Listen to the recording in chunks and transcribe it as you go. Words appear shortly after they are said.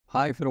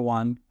Hi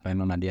everyone,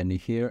 Reno Nadiani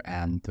here,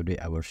 and today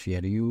I will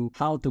share you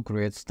how to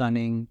create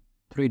stunning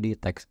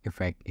 3D text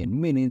effect in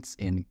minutes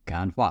in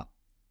Canva.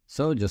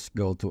 So just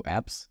go to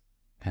apps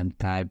and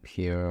type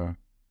here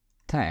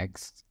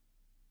text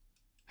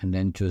and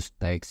then choose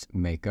text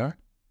maker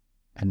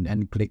and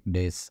then click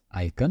this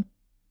icon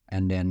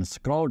and then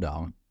scroll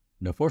down.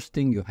 The first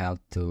thing you have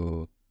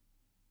to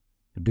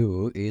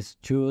do is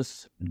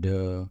choose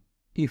the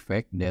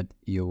effect that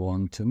you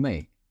want to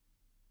make.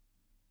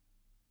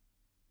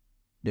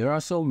 There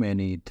are so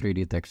many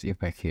 3D text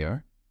effects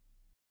here.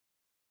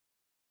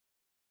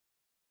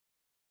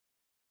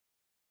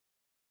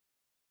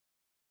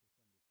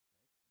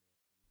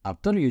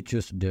 After you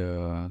choose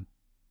the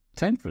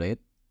template,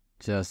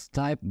 just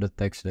type the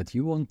text that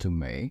you want to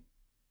make.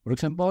 For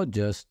example,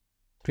 just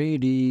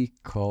 3D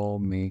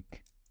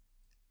comic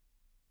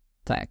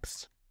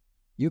text.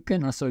 You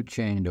can also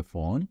change the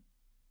font,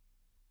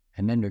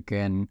 and then you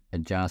can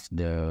adjust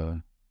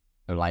the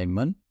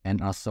alignment,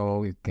 and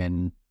also you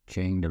can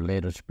change the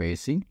letter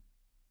spacing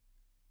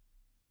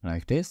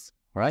like this,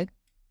 right?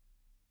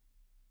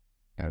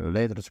 The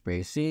letter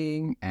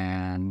spacing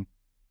and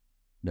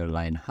the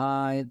line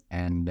height,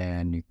 and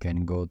then you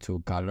can go to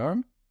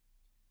color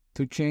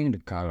to change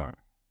the color.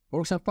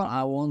 For example,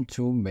 I want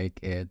to make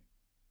it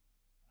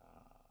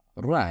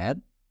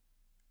red.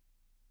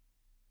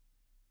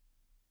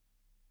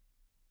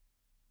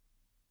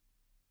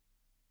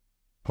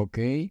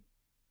 Okay,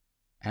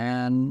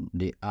 and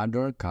the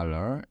other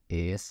color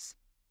is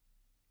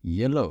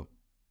yellow,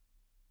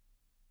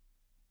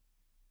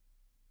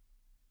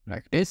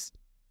 like this,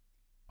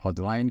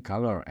 outline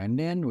color. And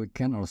then we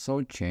can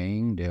also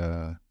change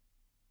the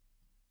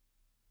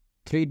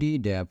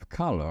 3D depth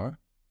color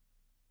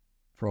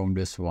from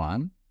this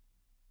one.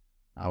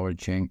 I will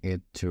change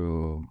it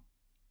to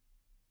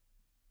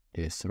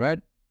this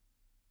red.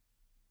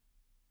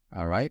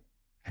 All right,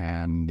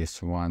 and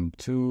this one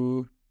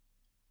to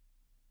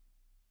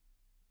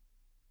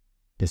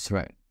this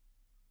red,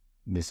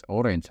 this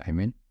orange, I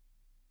mean.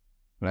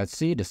 Let's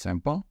see the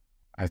sample.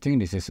 I think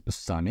this is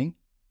stunning.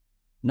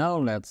 Now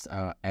let's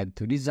add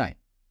to design.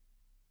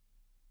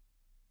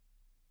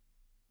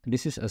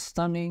 This is a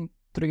stunning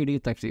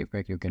 3D text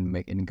effect you can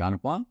make in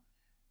Canva.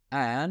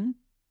 And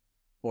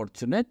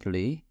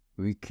fortunately,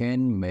 we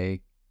can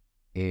make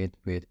it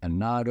with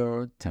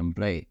another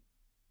template.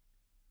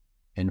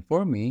 And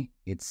for me,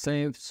 it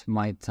saves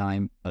my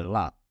time a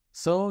lot.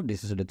 So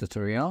this is the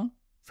tutorial.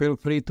 Feel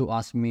free to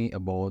ask me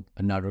about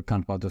another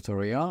Canva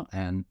tutorial,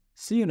 and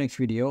see you next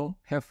video.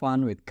 Have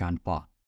fun with Canva.